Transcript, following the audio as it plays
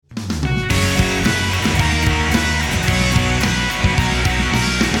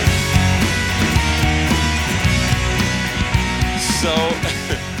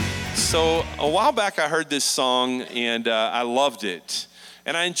So a while back I heard this song and I loved it.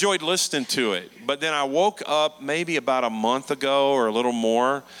 And I enjoyed listening to it. But then I woke up maybe about a month ago or a little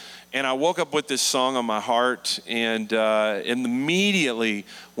more, and I woke up with this song on my heart. And immediately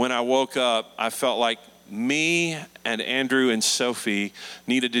when I woke up, I felt like me and Andrew and Sophie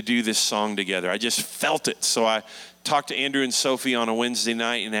needed to do this song together. I just felt it. So I talked to Andrew and Sophie on a Wednesday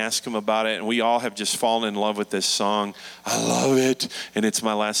night and asked them about it. And we all have just fallen in love with this song. I love it. And it's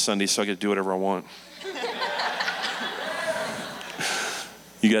my last Sunday, so I get to do whatever I want.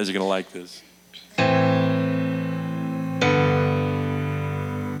 You guys are going to like this.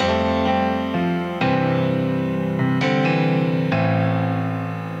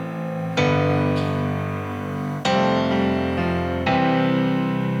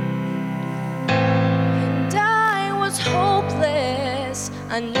 And I was hopeless.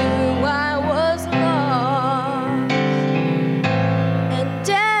 I knew I was lost. And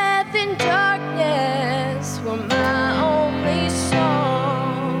death and darkness were my only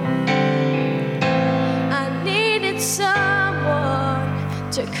song. I needed someone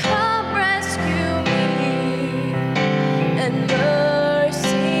to come rescue me, and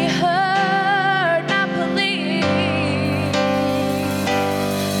mercy heard my plea.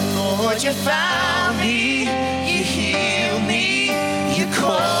 Lord, you found me, you healed me, you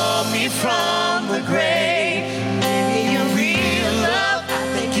called me from the grave. Give me your real love,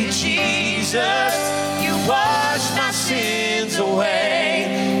 thank you, Jesus. You washed my sins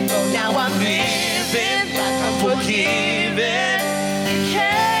away. Now I'm living like I'm forgiven. You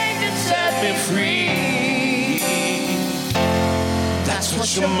came to set me free. That's what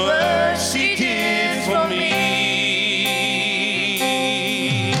your mercy did for me.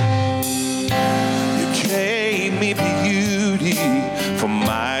 You gave me beauty for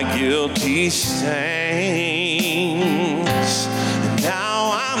my guilty stains. And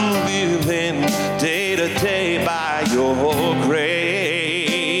now I'm living day to day by your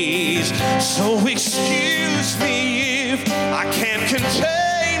grace. So excuse me if I can't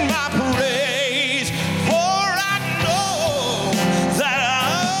contain my praise, for I know that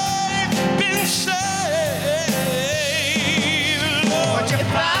I've been saved. Lord, you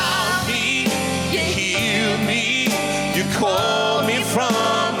found me, you healed me, you called me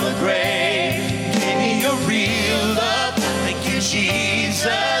from the grave. Gave me your real love, thank you,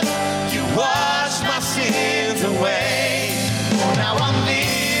 Jesus. You washed my sins away. Oh, now I'm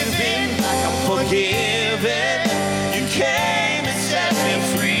living like I'm forgiven. You came and set me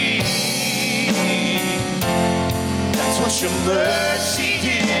free. That's what your mercy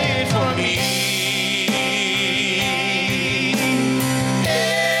did for me.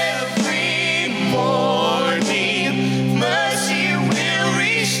 Every morning, mercy will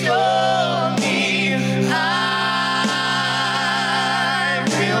restore me. I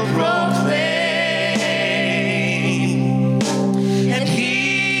will proclaim. And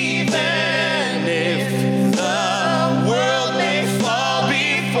even if the world may fall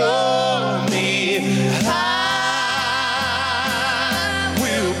before me, I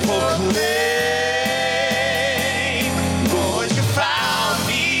will proclaim. Lord, you found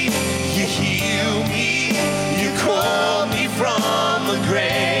me, you healed me, you called me from the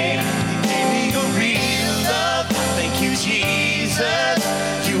grave. You gave me your real love, thank you, Jesus.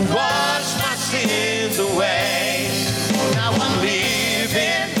 You washed my sins away. Now I'm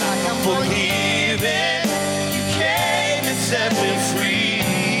living like I'm forgiven. You came and set me free.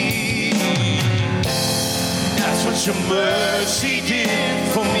 That's what your mercy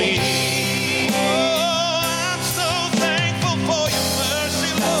did for me. Oh, I'm so thankful for your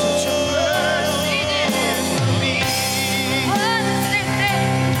mercy, Lord. That's what your mercy did for me. I'm so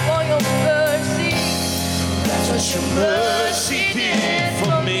thankful for your mercy. That's what your mercy did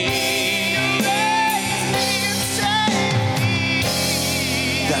for me.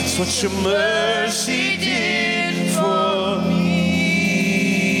 That's what your mercy did for me.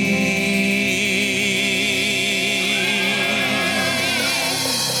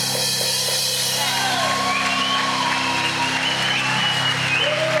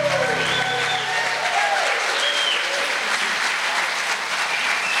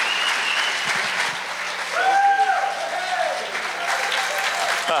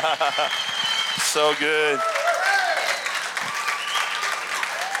 So good.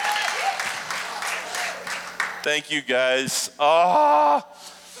 Thank you, guys. I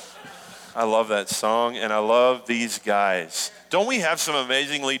love that song, and I love these guys. Don't we have some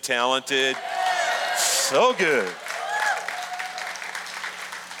amazingly talented? So good.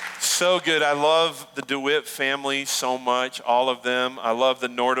 So good. I love the DeWitt family so much, all of them. I love the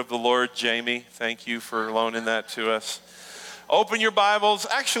Nord of the Lord, Jamie. Thank you for loaning that to us. Open your Bibles.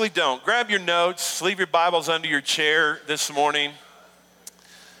 Actually, don't. Grab your notes. Leave your Bibles under your chair this morning.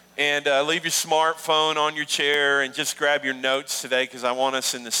 And leave your smartphone on your chair and just grab your notes today because I want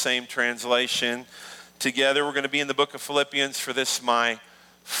us in the same translation together. We're going to be in the book of Philippians for this, my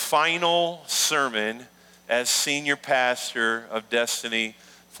final sermon as senior pastor of Destiny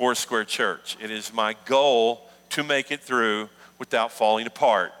Foursquare Church. It is my goal to make it through without falling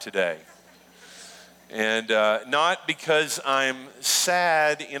apart today. And not because I'm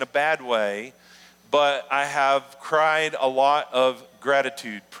sad in a bad way, but I have cried a lot of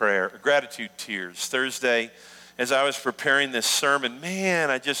gratitude tears. Thursday, as I was preparing this sermon,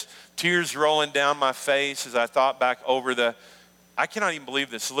 man, tears rolling down my face as I thought back over I cannot even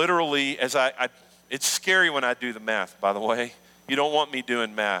believe this. Literally, it's scary when I do the math, by the way. You don't want me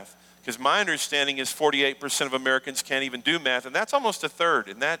doing math. Because my understanding is 48% of Americans can't even do math, and that's almost a third,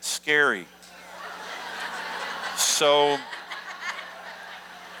 and that's scary. So,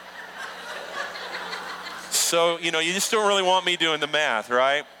 you just don't really want me doing the math,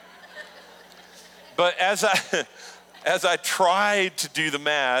 right? But as I tried to do the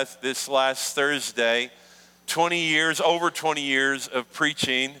math this last Thursday, over 20 years of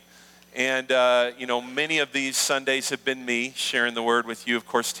preaching, and many of these Sundays have been me sharing the word with you. Of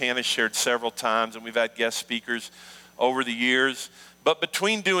course, Tana shared several times, and we've had guest speakers over the years. But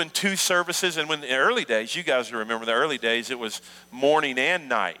between doing two services, and when in the early days, you guys remember the early days, it was morning and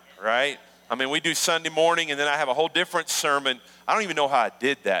night, right? I mean, we do Sunday morning, and then I have a whole different sermon. I don't even know how I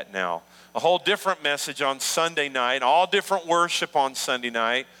did that now. A whole different message on Sunday night, all different worship on Sunday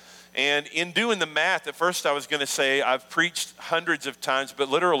night. And in doing the math, at first I was going to say I've preached hundreds of times, but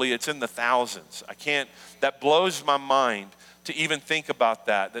literally it's in the thousands. That blows my mind to even think about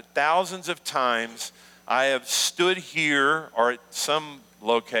that thousands of times I have stood here or at some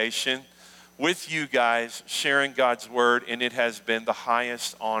location with you guys sharing God's word, and it has been the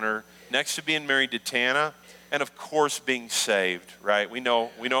highest honor next to being married to Tana and of course being saved, right? You know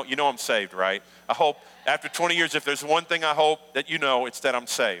I'm saved, right? I hope after 20 years, if there's one thing I hope that it's that I'm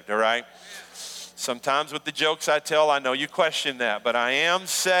saved, all right? Sometimes with the jokes I tell, I know you question that, but I am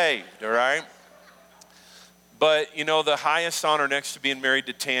saved, all right? But, the highest honor next to being married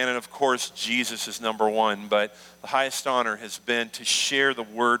to Tan, and of course, Jesus is number one, but the highest honor has been to share the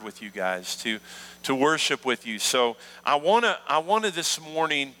word with you guys, to worship with you. So I want to this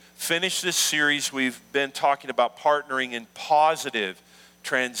morning finish this series. We've been talking about partnering in positive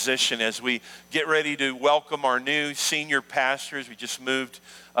transition as we get ready to welcome our new senior pastors. We just moved.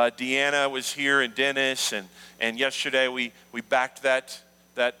 Deanna was here and Dennis, and yesterday we backed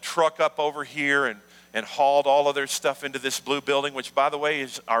that truck up over here and hauled all of their stuff into this blue building, which, by the way,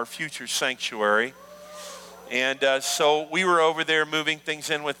 is our future sanctuary. And so we were over there moving things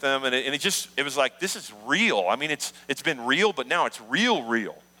in with them, and it was like, this is real. I mean, it's been real, but now it's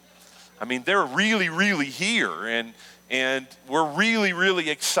real. I mean, they're really, really here, and we're really, really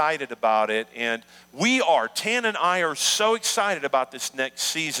excited about it. And Tan and I are so excited about this next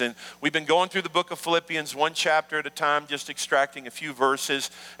season. We've been going through the book of Philippians one chapter at a time, just extracting a few verses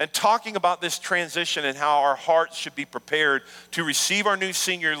and talking about this transition and how our hearts should be prepared to receive our new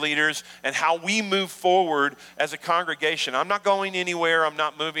senior leaders and how we move forward as a congregation. I'm not going anywhere. I'm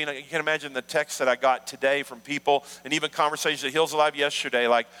not moving. You can imagine the text that I got today from people and even conversations at Hills Alive yesterday,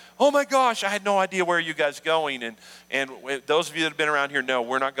 like, oh my gosh, I had no idea where you guys going. And those of you that have been around here know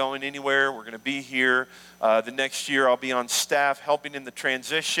we're not going anywhere. We're going to be here. The next year I'll be on staff helping in the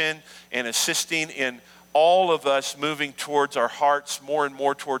transition and assisting in all of us moving towards our hearts more and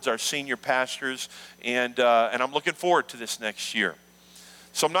more towards our senior pastors. And I'm looking forward to this next year.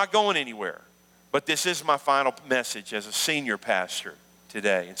 So I'm not going anywhere. But this is my final message as a senior pastor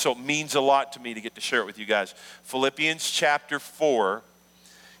today. And so it means a lot to me to get to share it with you guys. Philippians chapter 4.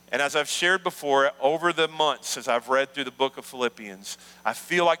 And as I've shared before, over the months as I've read through the book of Philippians, I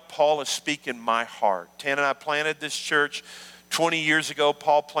feel like Paul is speaking my heart. Tan and I planted this church 20 years ago.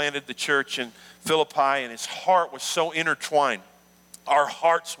 Paul planted the church in Philippi, and his heart was so intertwined. Our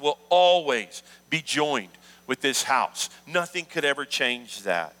hearts will always be joined with this house. Nothing could ever change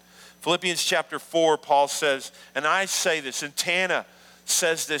that. Philippians chapter 4, Paul says, and I say this, and Tana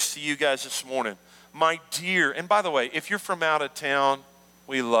says this to you guys this morning, my dear, and by the way, if you're from out of town,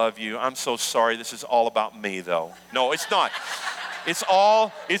 we love you. I'm so sorry. This is all about me, though. No, it's not. It's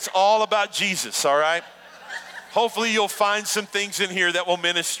all about Jesus, all right? Hopefully you'll find some things in here that will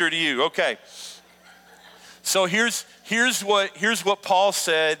minister to you. Okay. So here's what Paul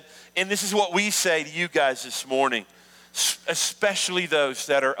said, and this is what we say to you guys this morning, especially those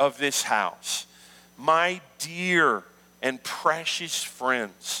that are of this house. My dear and precious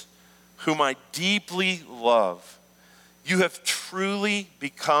friends, whom I deeply love, You have truly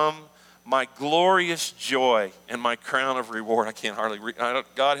become my glorious joy and my crown of reward. I can't hardly read.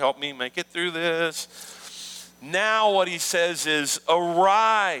 God help me make it through this. Now what he says is,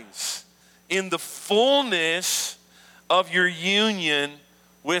 arise in the fullness of your union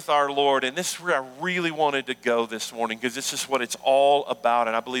with our Lord. And this is where I really wanted to go this morning, because this is what it's all about.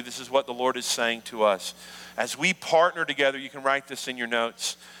 And I believe this is what the Lord is saying to us. As we partner together, you can write this in your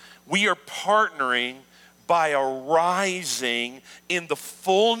notes. We are partnering by arising in the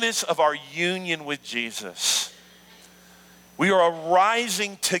fullness of our union with Jesus. We are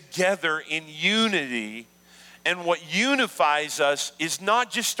arising together in unity. And what unifies us is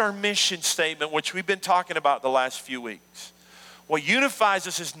not just our mission statement, which we've been talking about the last few weeks. What unifies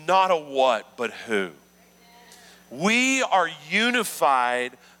us is not a what, but who. We are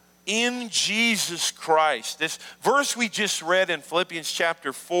unified in Jesus Christ. This verse we just read in Philippians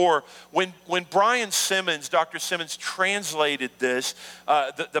chapter 4, when Brian Simmons, Dr. Simmons, translated this,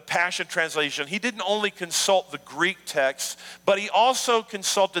 the Passion Translation, he didn't only consult the Greek text, but he also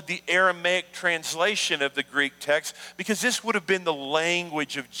consulted the Aramaic translation of the Greek text, because this would have been the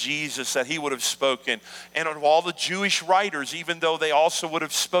language of Jesus that he would have spoken. And of all the Jewish writers, even though they also would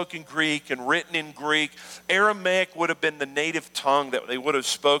have spoken Greek and written in Greek, Aramaic would have been the native tongue that they would have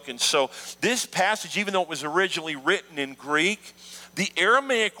spoken. So this passage, even though it was originally written in Greek, the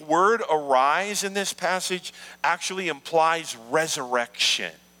Aramaic word arise in this passage actually implies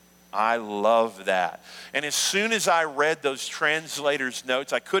resurrection. I love that. And as soon as I read those translators'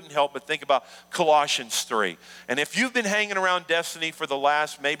 notes, I couldn't help but think about Colossians 3. And if you've been hanging around Destiny for the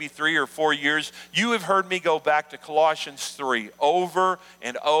last maybe 3 or 4 years, you have heard me go back to Colossians 3 over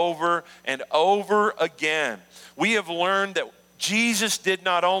and over and over again. We have learned that Jesus did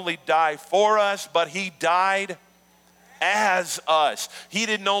not only die for us, but he died as us. He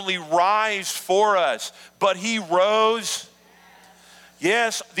didn't only rise for us, but he rose.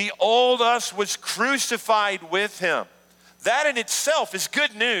 Yes, the old us was crucified with him. That in itself is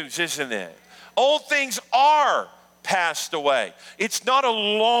good news, isn't it? Old things are passed away. It's not a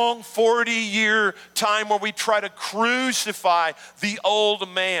long 40-year time where we try to crucify the old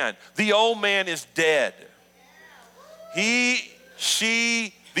man. The old man is dead. The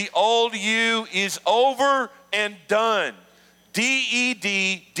old you is over and done.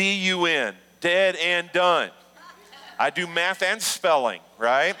 D-E-D-D-U-N. Dead and done. I do math and spelling,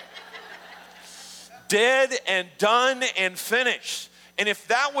 right? Dead and done and finished. And if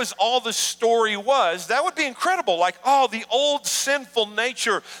that was all the story was, that would be incredible. Like, oh, the old sinful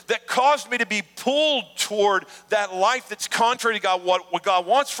nature that caused me to be pulled toward that life that's contrary to God, what God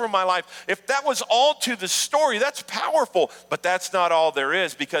wants for my life. If that was all to the story, that's powerful. But that's not all there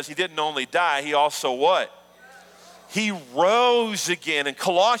is, because he didn't only die, he also what? He rose again. And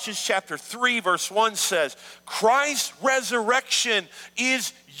Colossians chapter 3 verse 1 says, Christ's resurrection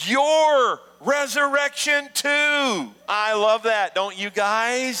is your resurrection too. I love that, don't you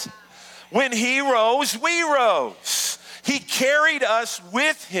guys? When he rose, we rose. He carried us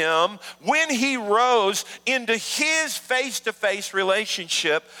with him when he rose into his face-to-face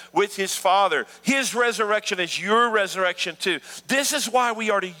relationship with his Father. His resurrection is your resurrection too. This is why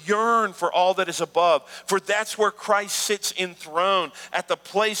we are to yearn for all that is above, for that's where Christ sits enthroned at the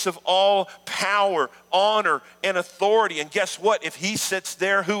place of all power, honor, and authority. And guess what? If he sits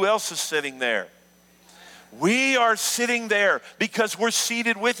there, who else is sitting there? We are sitting there because we're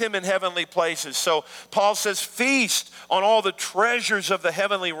seated with him in heavenly places. So Paul says, feast on all the treasures of the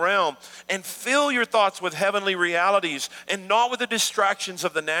heavenly realm and fill your thoughts with heavenly realities and not with the distractions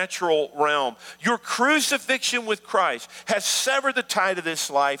of the natural realm. Your crucifixion with Christ has severed the tie to this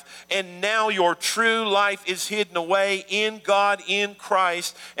life, and now your true life is hidden away in God, in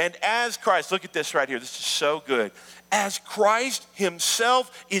Christ. And as Christ, look at this right here. This is so good. As Christ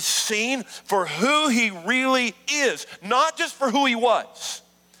himself is seen for who he really is, not just for who he was.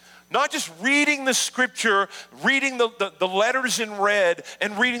 Not just reading the scripture, reading the letters in red,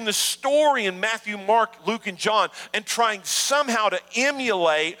 and reading the story in Matthew, Mark, Luke, and John, and trying somehow to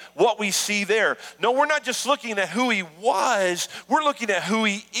emulate what we see there. No, we're not just looking at who he was, we're looking at who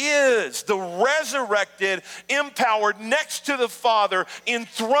he is. The resurrected, empowered, next to the Father,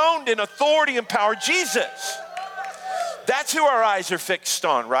 enthroned in authority and power, Jesus. That's who our eyes are fixed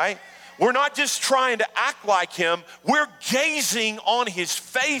on, right? We're not just trying to act like him. We're gazing on his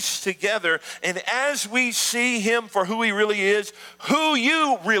face together. And as we see him for who he really is, who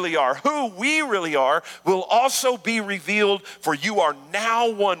you really are, who we really are, will also be revealed, for you are now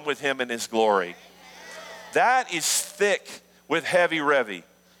one with him in his glory. That is thick with heavy revy.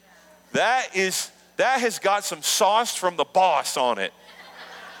 That has got some sauce from the boss on it.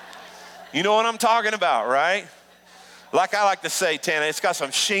 You know what I'm talking about, right? Like I like to say, Tana, it's got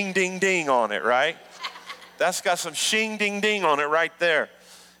some shing ding ding on it, right? That's got some shing ding ding on it right there.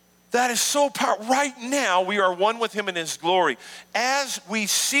 That is so powerful. Right now, we are one with him in his glory. As we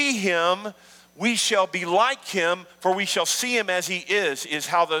see him, we shall be like him, for we shall see him as he is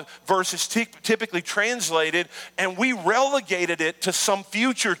how the verse is typically translated. And we relegated it to some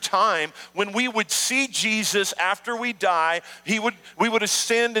future time when we would see Jesus after we die. We would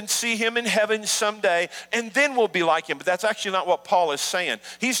ascend and see him in heaven someday, and then we'll be like him. But that's actually not what Paul is saying.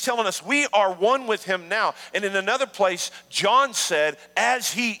 He's telling us we are one with him now. And in another place, John said,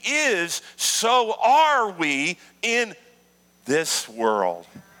 as he is, so are we in this world,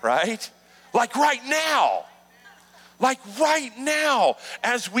 right? Like right now,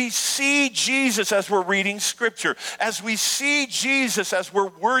 as we see Jesus as we're reading scripture, as we see Jesus as we're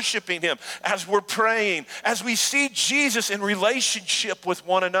worshiping him, as we're praying, as we see Jesus in relationship with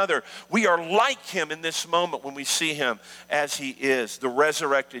one another, we are like him in this moment when we see him as he is, the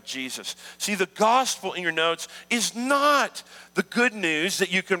resurrected Jesus. See, the gospel in your notes is not the good news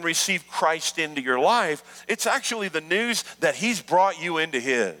that you can receive Christ into your life. It's actually the news that he's brought you into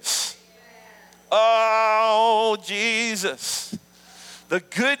his. Oh, Jesus. The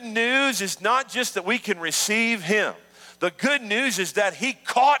good news is not just that we can receive him. The good news is that he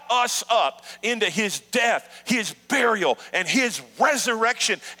caught us up into his death, his burial, and his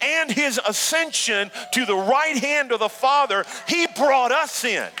resurrection, and his ascension to the right hand of the Father. He brought us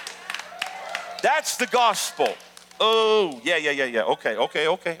in. That's the gospel. Oh, yeah.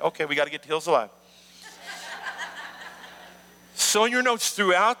 Okay. We got to get to Hills Alive. So in your notes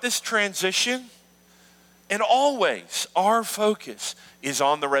throughout this transition, and always, our focus is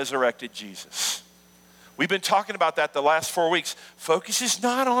on the resurrected Jesus. We've been talking about that the last 4 weeks. Focus is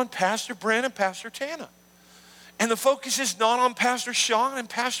not on Pastor Brent and Pastor Tana. And the focus is not on Pastor Sean and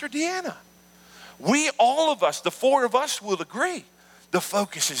Pastor Deanna. All of us, the four of us will agree, the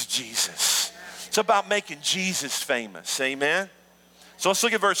focus is Jesus. It's about making Jesus famous, amen? So let's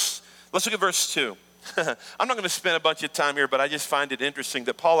look at verse 2. I'm not going to spend a bunch of time here, but I just find it interesting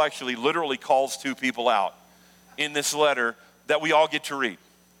that Paul actually literally calls two people out in this letter that we all get to read.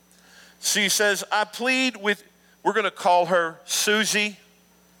 So he says, I plead with, we're going to call her Susie,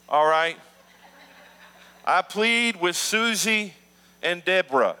 all right? I plead with Susie and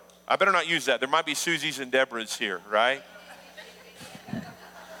Deborah. I better not use that. There might be Susies and Deborahs here, right?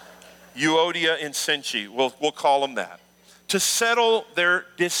 Euodia and Syntyche, we'll call them that. To settle their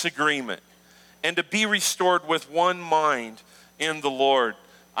disagreement and to be restored with one mind in the Lord.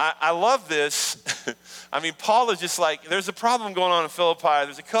 I love this. I mean, Paul is just like, there's a problem going on in Philippi.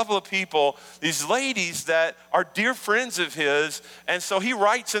 There's a couple of people, these ladies that are dear friends of his. And so he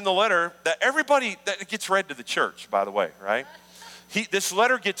writes in the letter that everybody, that gets read to the church, by the way, right? This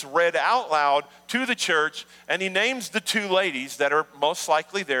letter gets read out loud to the church, and he names the two ladies that are most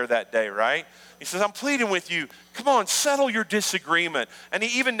likely there that day, right? He says, I'm pleading with you. Come on, settle your disagreement. And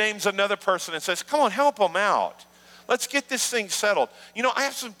he even names another person and says, come on, help them out. Let's get this thing settled. You know, I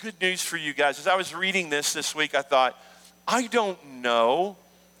have some good news for you guys. As I was reading this week, I thought, I don't know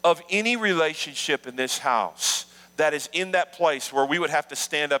of any relationship in this house that is in that place where we would have to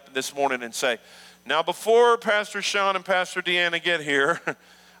stand up this morning and say, now before Pastor Sean and Pastor Deanna get here,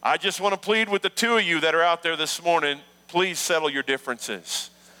 I just want to plead with the two of you that are out there this morning, please settle your differences.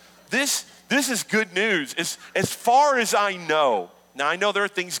 This is good news. As far as I know, now I know there are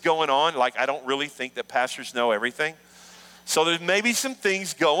things going on, like I don't really think that pastors know everything. So there may be some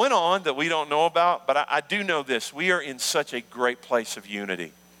things going on that we don't know about, but I do know this. We are in such a great place of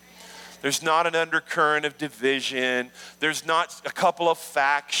unity. There's not an undercurrent of division. There's not a couple of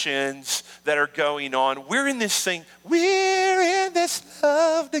factions that are going on. We're in this thing. We're in this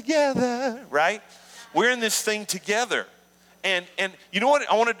love together, right? We're in this thing together. And you know what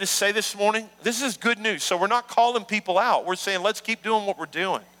I wanted to say this morning? This is good news. So we're not calling people out. We're saying, let's keep doing what we're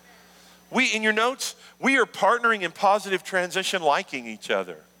doing. In your notes, we are partnering in positive transition, liking each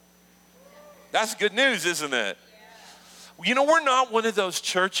other. That's good news, isn't it? You know, we're not one of those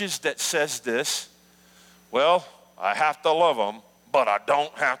churches that says this, well, I have to love them, but I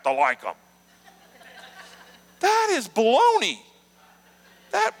don't have to like them. That is baloney.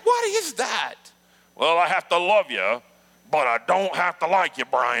 What is that? Well, I have to love you, but I don't have to like you,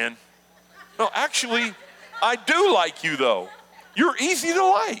 Brian. No, actually, I do like you, though. You're easy to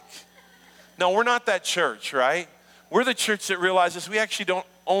like. No, we're not that church, right? We're the church that realizes we actually don't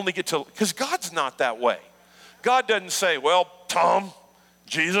only get to, because God's not that way. God doesn't say, well, Tom,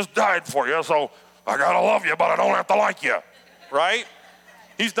 Jesus died for you, so I got to love you, but I don't have to like you, right?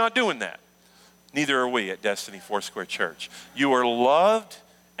 He's not doing that. Neither are we at Destiny Foursquare Church. You are loved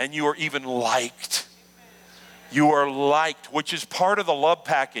and you are even liked. You are liked, which is part of the love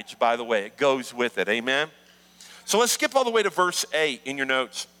package, by the way. It goes with it, amen? So let's skip all the way to verse 8 in your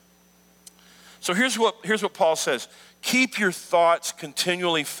notes. So here's what Paul says. Keep your thoughts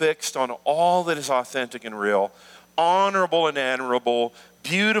continually fixed on all that is authentic and real, honorable and admirable,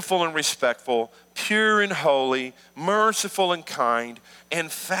 beautiful and respectful, pure and holy, merciful and kind,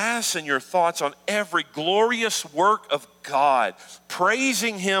 and fasten your thoughts on every glorious work of God,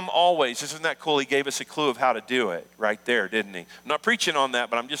 praising him always. Isn't that cool? He gave us a clue of how to do it right there, didn't he? I'm not preaching on that,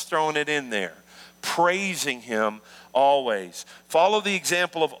 but I'm just throwing it in there. Praising him always. Follow the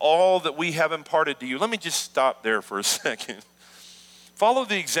example of all that we have imparted to you. Let me just stop there for a second. Follow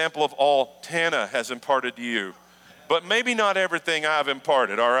the example of all Tana has imparted to you. But maybe not everything I've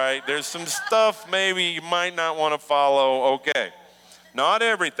imparted, all right? There's some stuff maybe you might not want to follow. Okay. Not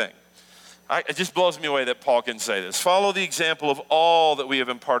everything. It just blows me away that Paul can say this. Follow the example of all that we have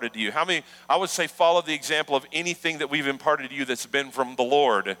imparted to you. How many, I would say follow the example of anything that we've imparted to you that's been from the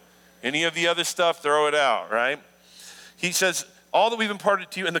Lord. Any of the other stuff, throw it out, right? He says, all that we've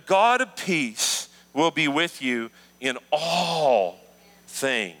imparted to you, and the God of peace will be with you in all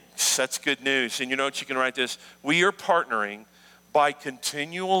things. That's good news. And you know what, you can write this. We are partnering by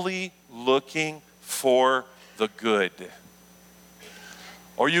continually looking for the good.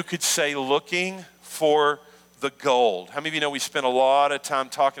 Or you could say looking for the gold. How many of you know we spend a lot of time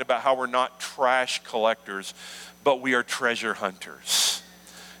talking about how we're not trash collectors, but we are treasure hunters.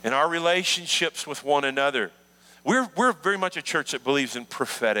 In our relationships with one another, we're very much a church that believes in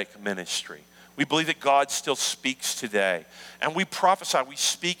prophetic ministry. We believe that God still speaks today. And we prophesy, we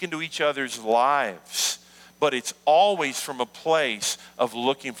speak into each other's lives. But it's always from a place of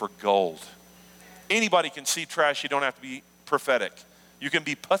looking for gold. Anybody can see trash, you don't have to be prophetic. You can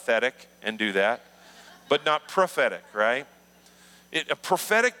be pathetic and do that, but not prophetic, right? A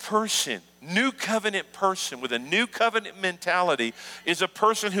prophetic person, new covenant person with a new covenant mentality is a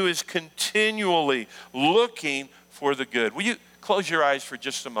person who is continually looking for the good. Will you close your eyes for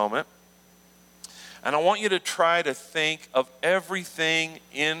just a moment? And I want you to try to think of everything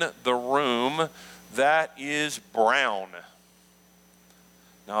in the room that is brown.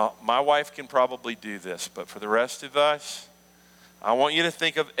 Now, my wife can probably do this, but for the rest of us, I want you to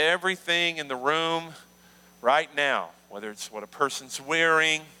think of everything in the room right now, whether it's what a person's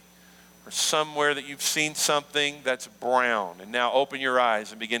wearing or somewhere that you've seen something that's brown. And now open your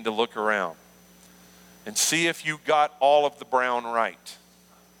eyes and begin to look around and see if you got all of the brown right.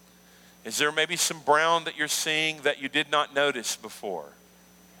 Is there maybe some brown that you're seeing that you did not notice before?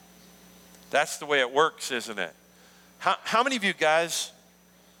 That's the way it works, isn't it? How many of you guys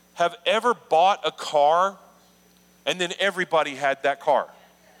have ever bought a car and then everybody had that car?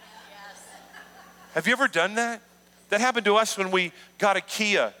 Yes. Have you ever done that? That happened to us when we got a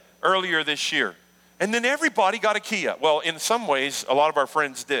Kia earlier this year. And then everybody got a Kia. Well, in some ways, a lot of our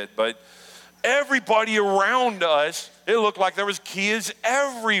friends did, but everybody around us, it looked like there was Kias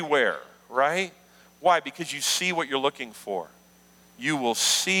everywhere, right? Why? Because you see what you're looking for. You will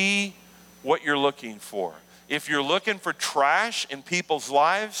see what you're looking for. If you're looking for trash in people's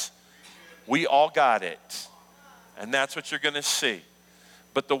lives, we all got it. And that's what you're going to see.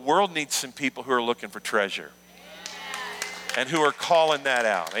 But the world needs some people who are looking for treasure and who are calling that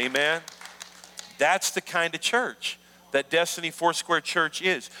out. Amen? That's the kind of church that Destiny Foursquare Church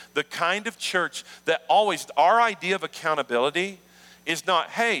is. The kind of church that always, our idea of accountability is not,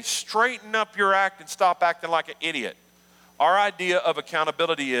 hey, straighten up your act and stop acting like an idiot. Our idea of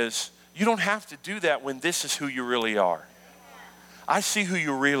accountability is, you don't have to do that when this is who you really are. I see who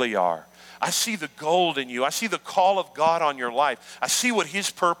you really are. I see the gold in you. I see the call of God on your life. I see what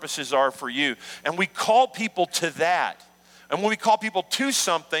his purposes are for you. And we call people to that. And when we call people to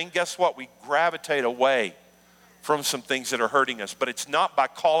something, guess what? We gravitate away from some things that are hurting us. But it's not by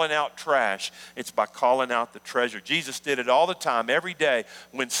calling out trash. It's by calling out the treasure. Jesus did it all the time, every day,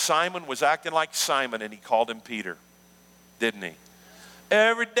 when Simon was acting like Simon and he called him Peter. Didn't he?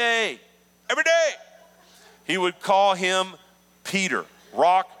 Every day. He would call him Peter.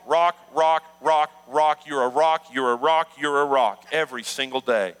 Rock, rock, rock, rock, rock. You're a rock, you're a rock, you're a rock. Every single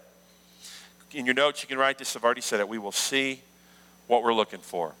day. In your notes, you can write this. I've already said it. We will see what we're looking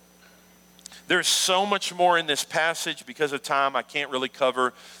for. There's so much more in this passage. Because of time, I can't really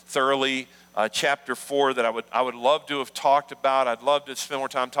cover thoroughly chapter 4 that I would love to have talked about. I'd love to spend more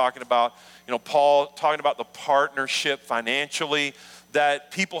time talking about, Paul talking about the partnership financially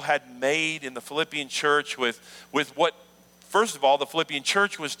that people had made in the Philippian church with what first of all, the Philippian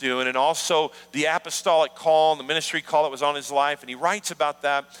church was doing, and also the apostolic call and the ministry call that was on his life. And he writes about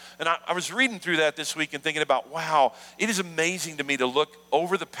that. And I was reading through that this week and thinking about, wow, it is amazing to me to look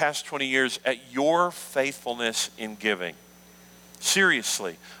over the past 20 years at your faithfulness in giving.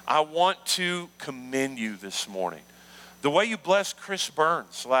 Seriously, I want to commend you this morning. The way you blessed Chris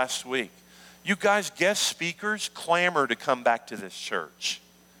Burns last week. You guys, guest speakers, clamor to come back to this church.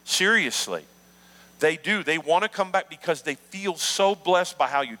 Seriously. They do. They want to come back because they feel so blessed by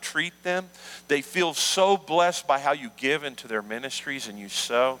how you treat them. They feel so blessed by how you give into their ministries and you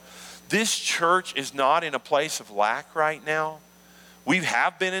sow. This church is not in a place of lack right now. We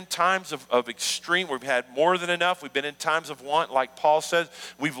have been in times of extreme. We've had more than enough. We've been in times of want. Like Paul says,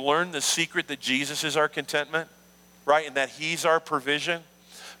 we've learned the secret that Jesus is our contentment, right? And that he's our provision.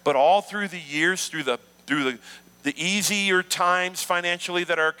 But all through the years, through the easier times financially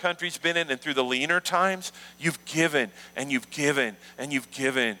that our country's been in and through the leaner times, you've given and you've given and you've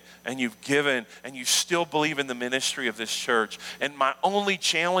given and you've given and you still believe in the ministry of this church. And my only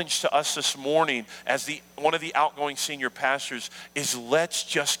challenge to us this morning as one of the outgoing senior pastors is let's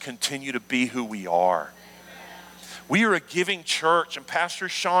just continue to be who we are. We are a giving church, and Pastor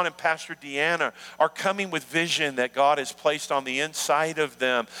Sean and Pastor Deanna are coming with vision that God has placed on the inside of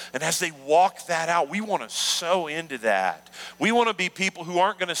them. And as they walk that out, we want to sow into that. We want to be people who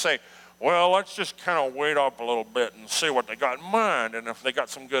aren't going to say, well, let's just kind of wait up a little bit and see what they got in mind. And if they got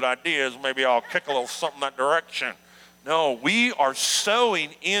some good ideas, maybe I'll kick a little something that direction. No, we are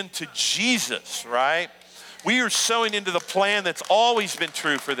sowing into Jesus, right? We are sowing into the plan that's always been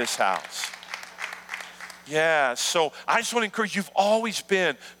true for this house. Yeah, so I just want to encourage you, you've always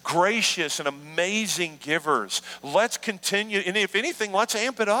been gracious and amazing givers. Let's continue, and if anything, let's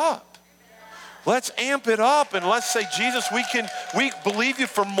amp it up. Let's amp it up and let's say, Jesus, we believe you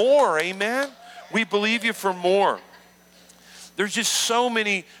for more, amen? We believe you for more. There's just so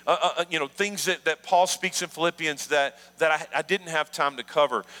many things that Paul speaks in Philippians that I didn't have time to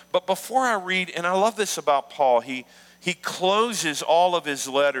cover. But before I read, and I love this about Paul, he closes all of his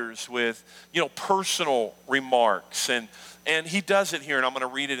letters with, personal remarks. And he does it here, and I'm going to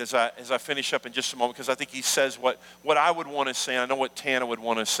read it as I finish up in just a moment, because I think he says what I would want to say. I know what Tana would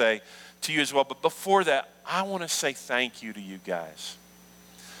want to say to you as well. But before that, I want to say thank you to you guys.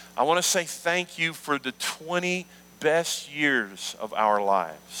 I want to say thank you for the 20 best years of our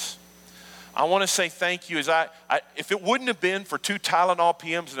lives. I want to say thank you. If it wouldn't have been for 2 Tylenol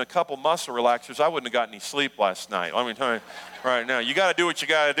PMs and a couple muscle relaxers, I wouldn't have gotten any sleep last night. Let me tell you right now. You got to do what you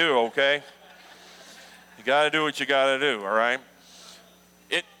got to do, okay? You got to do what you got to do, all right?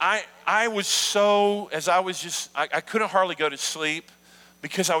 I was so, I couldn't hardly go to sleep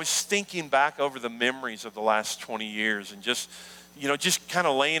because I was thinking back over the memories of the last 20 years and just kind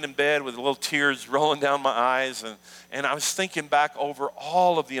of laying in bed with little tears rolling down my eyes. And I was thinking back over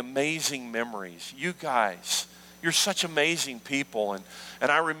all of the amazing memories. You guys, you're such amazing people. And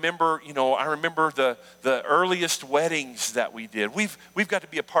I remember, the earliest weddings that we did. We've got to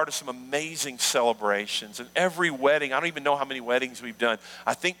be a part of some amazing celebrations. And every wedding, I don't even know how many weddings we've done.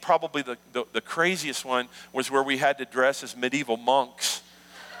 I think probably the craziest one was where we had to dress as medieval monks.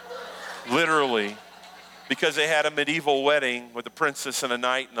 Literally. Because they had a medieval wedding with a princess and a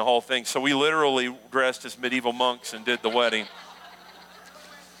knight and the whole thing. So we literally dressed as medieval monks and did the wedding.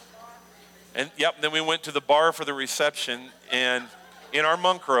 And then we went to the bar for the reception and in our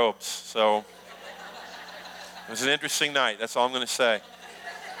monk robes. So it was an interesting night. That's all I'm going to say.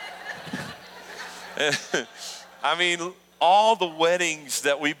 I mean, all the weddings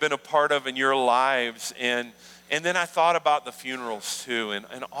that we've been a part of in your lives, and then I thought about the funerals too, and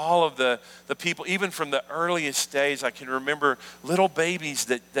all of the people, even from the earliest days. I can remember little babies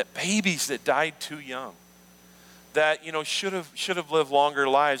that died too young, that should have lived longer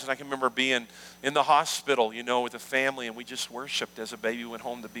lives. And I can remember being in the hospital, with a family, and we just worshiped as a baby went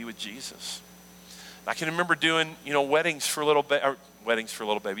home to be with Jesus. I can remember doing funerals for little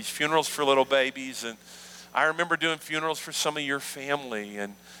babies, and I remember doing funerals for some of your family,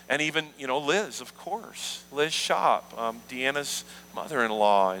 and even, Liz, of course, Liz Shop, Deanna's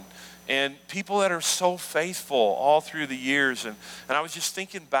mother-in-law, and people that are so faithful all through the years. And I was just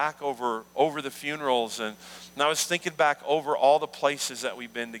thinking back over the funerals, and I was thinking back over all the places that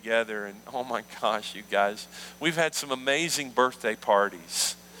we've been together, and oh my gosh, you guys, we've had some amazing birthday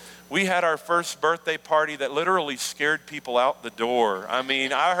parties. We had our first birthday party that literally scared people out the door. I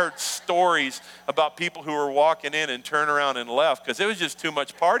mean, I heard stories about people who were walking in and turned around and left because it was just too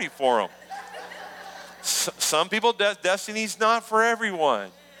much party for them. Some people, destiny's not for everyone.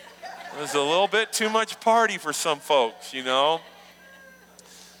 It was a little bit too much party for some folks,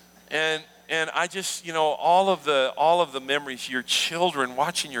 And And I just, all of the memories, your children,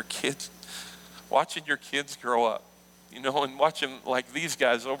 watching your kids grow up, and watching like these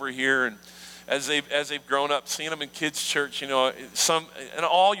guys over here, and as they've grown up, seeing them in kids' church, and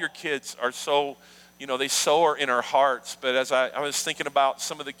all your kids are so, they so are in our hearts. But as I was thinking about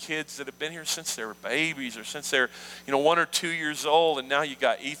some of the kids that have been here since they were babies, or since they're, 1 or 2 years old, and now you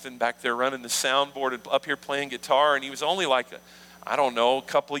got Ethan back there running the soundboard and up here playing guitar, and he was only like a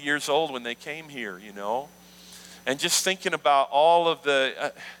couple of years old when they came here, And just thinking about all of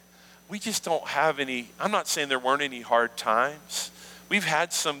we just don't have any, I'm not saying there weren't any hard times. We've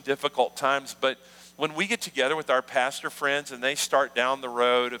had some difficult times, but when we get together with our pastor friends and they start down the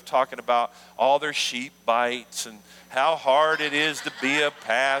road of talking about all their sheep bites and how hard it is to be a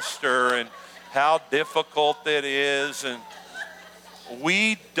pastor and how difficult it is, and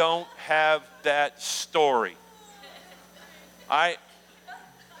we don't have that story.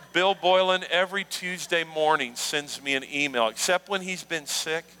 Bill Boylan every Tuesday morning sends me an email, except when he's been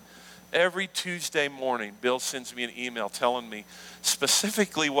sick. Every Tuesday morning, Bill sends me an email telling me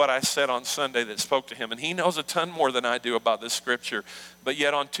specifically what I said on Sunday that spoke to him. And he knows a ton more than I do about this scripture. But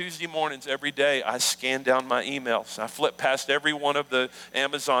yet on Tuesday mornings, every day, I scan down my emails. I flip past every one of the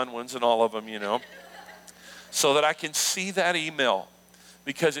Amazon ones and all of them, so that I can see that email,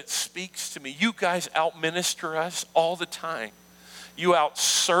 because it speaks to me. You guys outminister us all the time. You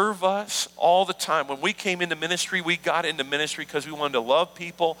outserve us all the time. When we came into ministry, we got into ministry because we wanted to love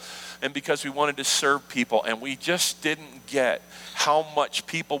people and because we wanted to serve people. And we just didn't get how much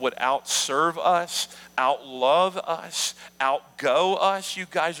people would outserve us, outlove us, outgo us. You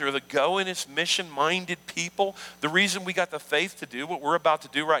guys are the goingest, mission-minded people. The reason we got the faith to do what we're about to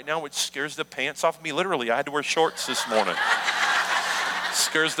do right now, which scares the pants off of me. Literally, I had to wear shorts this morning.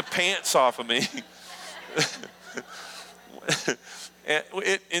 Scares the pants off of me. And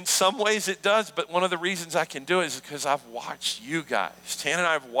in some ways it does, but one of the reasons I can do it is because I've watched you guys. Tan and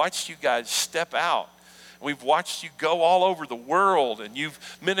I have watched you guys step out. We've watched you go all over the world, and you've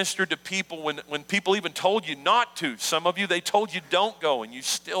ministered to people when people even told you not to. Some of you, they told you don't go, and you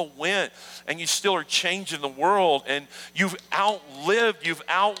still went, and you still are changing the world, and you've outlived, you've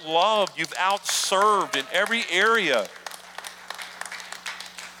outloved, you've outserved in every area.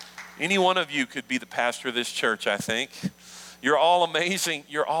 Any one of you could be the pastor of this church, I think. You're all amazing.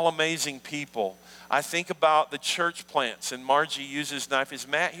 You're all amazing people. I think about the church plants, and Margie uses knife. Is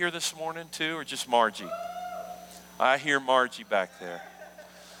Matt here this morning too, or just Margie? I hear Margie back there.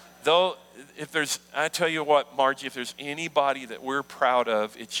 Though, I tell you what, Margie, if there's anybody that we're proud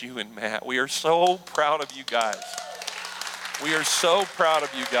of, it's you and Matt. We are so proud of you guys. We are so proud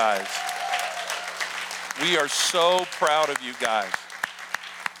of you guys. We are so proud of you guys.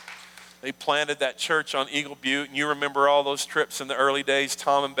 They planted that church on Eagle Butte, and you remember all those trips in the early days,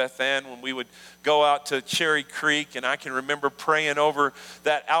 Tom and Beth Ann, when we would go out to Cherry Creek, and I can remember praying over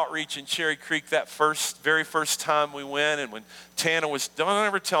that outreach in Cherry Creek that very first time we went, and when Tana was, don't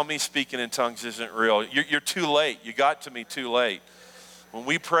ever tell me speaking in tongues isn't real. You're too late. You got to me too late. When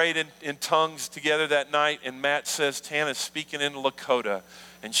we prayed in tongues together that night, and Matt says, Tana's speaking in Lakota,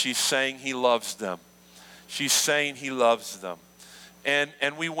 and she's saying he loves them. She's saying he loves them.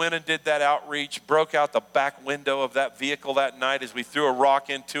 And we went and did that outreach, broke out the back window of that vehicle that night as we threw a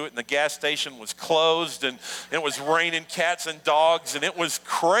rock into it, and the gas station was closed, and it was raining cats and dogs, and it was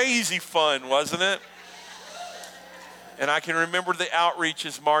crazy fun, wasn't it? And I can remember the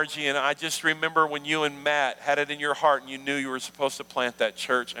outreaches, Margie, and I just remember when you and Matt had it in your heart and you knew you were supposed to plant that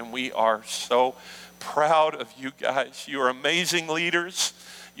church, and we are so proud of you guys. You are amazing leaders.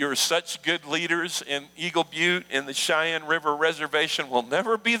 You're such good leaders, and Eagle Butte and the Cheyenne River Reservation will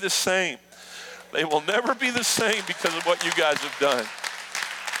never be the same. They will never be the same because of what you guys have done.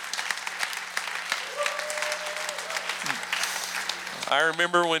 I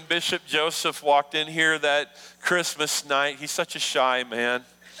remember when Bishop Joseph walked in here that Christmas night. He's such a shy man.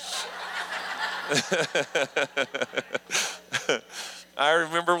 I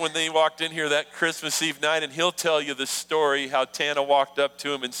remember when they walked in here that Christmas Eve night, and he'll tell you the story how Tana walked up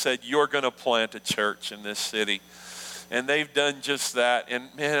to him and said, you're going to plant a church in this city. And they've done just that.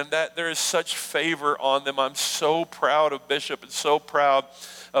 And man, there is such favor on them. I'm so proud of Bishop and so proud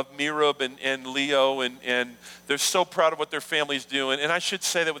of Mirab and Leo, and they're so proud of what their family's doing. And I should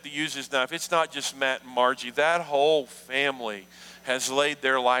say that with the Uses Knife, it's not just Matt and Margie. That whole family has laid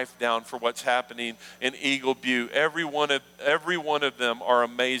their life down for what's happening in Eagle Butte. Every one of them are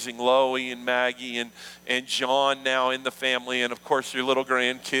amazing. Loie and Maggie and John now in the family, and of course your little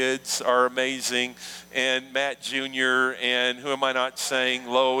grandkids are amazing. And Matt Jr. and who am I not saying?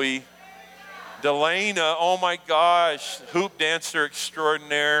 Loie. Delana, oh my gosh, hoop dancer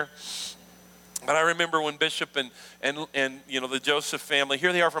extraordinaire. But I remember when Bishop and the Joseph family,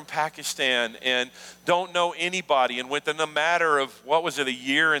 here they are from Pakistan and don't know anybody. And within a matter of, a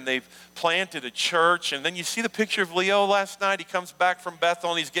year, and they've planted a church. And then you see the picture of Leo last night. He comes back from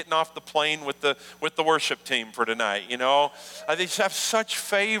Bethel and he's getting off the plane with the worship team for tonight, They just have such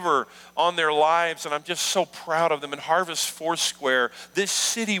favor on their lives, and I'm just so proud of them. And Harvest Foursquare, this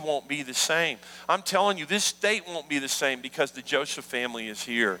city won't be the same. I'm telling you, this state won't be the same because the Joseph family is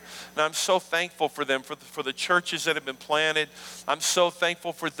here. And I'm so thankful for them, for the churches that have been planted. I'm so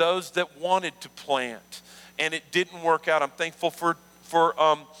thankful for those that wanted to plant and it didn't work out. I'm thankful for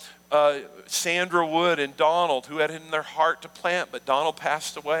Sandra Wood and Donald, who had it in their heart to plant, but Donald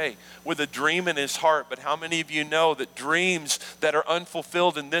passed away with a dream in his heart. But how many of you know that dreams that are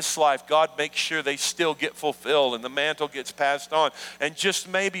unfulfilled in this life, God makes sure they still get fulfilled and the mantle gets passed on? And just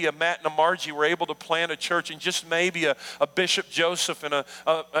maybe a Matt and a Margie were able to plant a church, and just maybe a Bishop Joseph and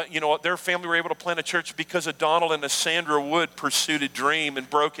their family were able to plant a church because a Donald and a Sandra Wood pursued a dream and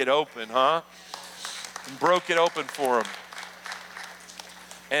broke it open, And broke it open for them.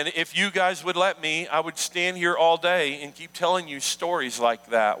 And if you guys would let me, I would stand here all day and keep telling you stories like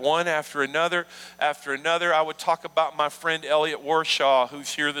that, one after another. I would talk about my friend Elliot Warshaw,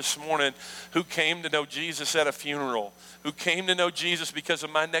 who's here this morning, who came to know Jesus at a funeral, who came to know Jesus because of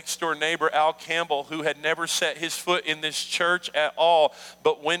my next door neighbor, Al Campbell, who had never set his foot in this church at all.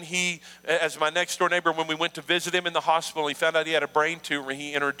 But when as my next door neighbor, when we went to visit him in the hospital, he found out he had a brain tumor.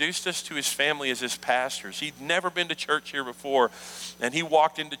 He introduced us to his family as his pastors. He'd never been to church here before. And he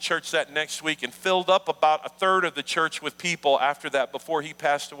walked into church that next week and filled up about a third of the church with people after that, before he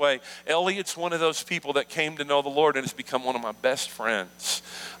passed away. Elliot's one of those people that came to know the Lord and has become one of my best friends.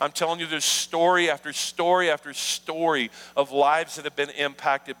 I'm telling you, there's story after story after story of lives that have been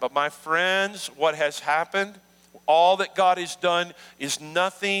impacted. But my friends, what has happened, all that God has done is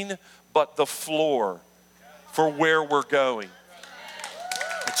nothing but the floor for where we're going.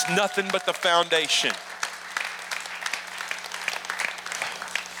 It's nothing but the foundation.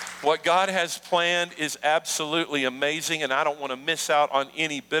 What God has planned is absolutely amazing, and I don't want to miss out on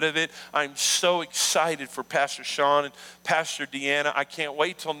any bit of it. I'm so excited for Pastor Sean and Pastor Deanna. I can't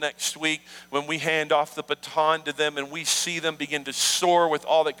wait till next week when we hand off the baton to them and we see them begin to soar with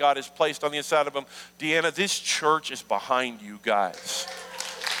all that God has placed on the inside of them. Deanna, this church is behind you guys.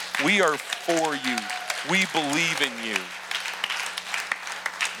 We are for you. We believe in you.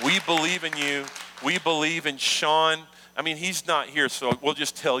 We believe in you. We believe in Sean. I mean, he's not here, so we'll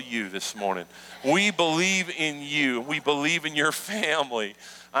just tell you this morning. We believe in you. We believe in your family.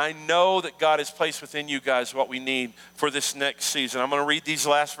 I know that God has placed within you guys what we need for this next season. I'm going to read these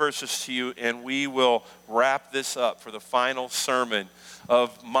last verses to you, and we will wrap this up for the final sermon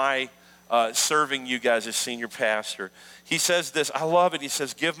of my serving you guys as senior pastor. He says this, I love it. He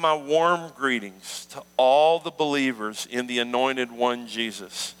says, give my warm greetings to all the believers in the Anointed One,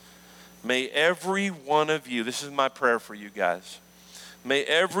 Jesus. May every one of you, this is my prayer for you guys, may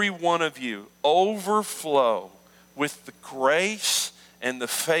every one of you overflow with the grace and the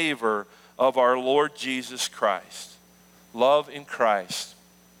favor of our Lord Jesus Christ. Love in Christ.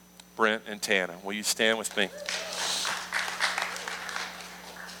 Brent and Tana, will you stand with me?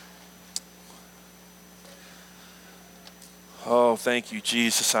 Oh, thank you,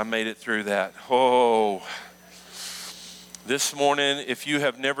 Jesus. I made it through that. Oh, this morning, if you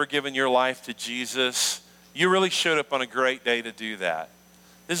have never given your life to Jesus, you really showed up on a great day to do that.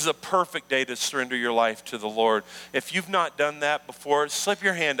 This is a perfect day to surrender your life to the Lord. If you've not done that before, slip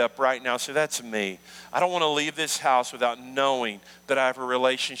your hand up right now. Say, that's me. I don't want to leave this house without knowing that I have a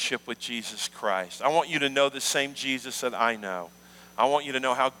relationship with Jesus Christ. I want you to know the same Jesus that I know. I want you to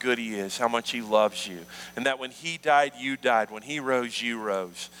know how good he is, how much he loves you, and that when he died, you died. When he rose, you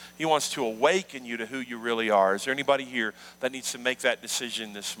rose. He wants to awaken you to who you really are. Is there anybody here that needs to make that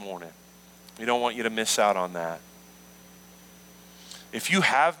decision this morning? We don't want you to miss out on that. If you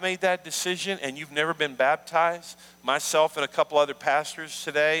have made that decision and you've never been baptized, myself and a couple other pastors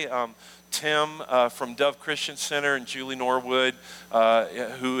today, Tim from Dove Christian Center and Julie Norwood,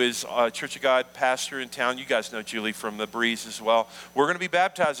 who is a Church of God pastor in town. You guys know Julie from the Breeze as well. We're going to be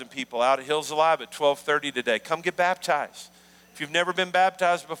baptizing people out at Hills Alive at 12:30 today. Come get baptized. If you've never been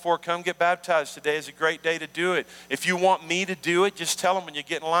baptized before, come get baptized. Today is a great day to do it. If you want me to do it, just tell them when you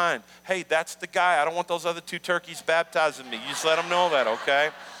get in line, hey, that's the guy. I don't want those other two turkeys baptizing me. You just let them know that,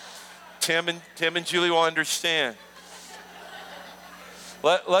 okay? Tim and Julie will understand.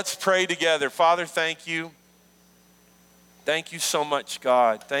 Let's pray together. Father, thank you. Thank you so much,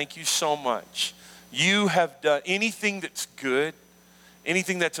 God. Thank you so much. You have done anything that's good,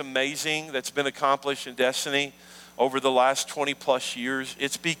 anything that's amazing, that's been accomplished in Destiny. over the last 20 plus years,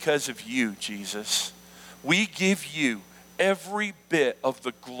 it's because of you, Jesus. We give you every bit of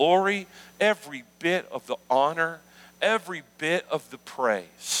the glory, every bit of the honor, every bit of the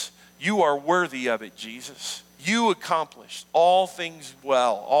praise. You are worthy of it, Jesus. You accomplished all things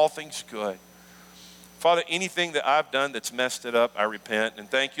well, all things good. Father, anything that I've done that's messed it up, I repent. And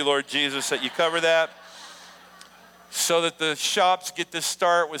thank you, Lord Jesus, that you cover that so that the shops get to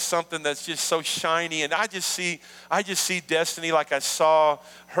start with something that's just so shiny. And I just see Destiny like I saw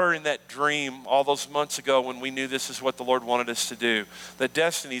her in that dream all those months ago when we knew this is what the Lord wanted us to do. That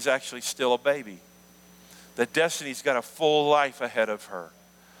Destiny's actually still a baby. That Destiny's got a full life ahead of her.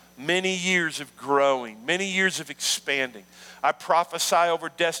 Many years of growing, many years of expanding. I prophesy over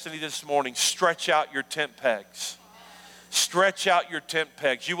Destiny this morning, stretch out your tent pegs. Stretch out your tent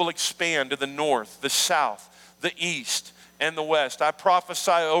pegs. You will expand to the north, the south, the east, and the west. I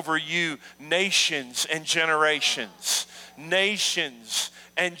prophesy over you nations and generations. Nations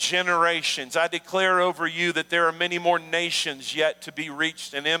and generations. I declare over you that there are many more nations yet to be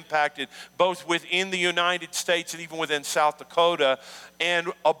reached and impacted, both within the United States and even within South Dakota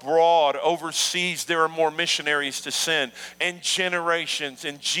and abroad, overseas. There are more missionaries to send and generations.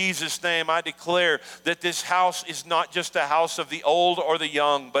 In Jesus' name, I declare that this house is not just a house of the old or the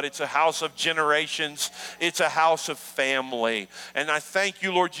young, but it's a house of generations. It's a house of family. And I thank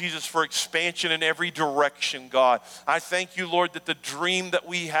you, Lord Jesus, for expansion in every direction, God. I thank you, Lord, that the dream that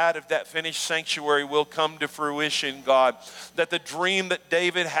we had of that finished sanctuary will come to fruition, God. That the dream that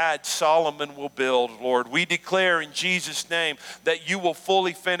David had, Solomon will build, Lord. We declare in Jesus' name that you will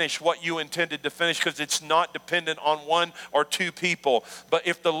fully finish what you intended to finish, because it's not dependent on one or two people. But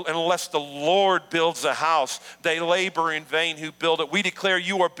unless the Lord builds a house, they labor in vain who build it. We declare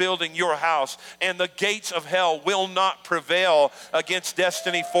you are building your house, and the gates of hell will not prevail against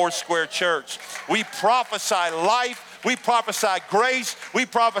Destiny Foursquare Church. We prophesy life. We prophesy grace. We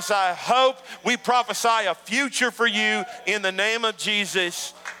prophesy hope. We prophesy a future for you in the name of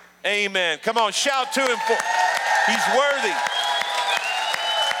Jesus. Amen. Come on, shout to him. He's worthy.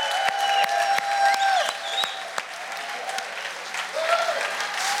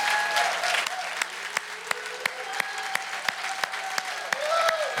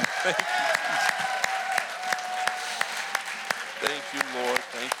 Thank you, Lord.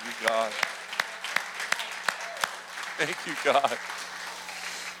 Thank you, God. Thank you, God.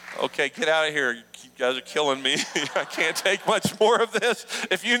 Okay, get out of here. You guys are killing me. I can't take much more of this.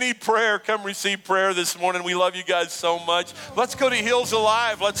 If you need prayer, come receive prayer this morning. We love you guys so much. Let's go to Hills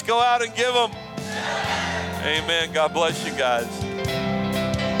Alive. Let's go out and give them. Amen. God bless you guys.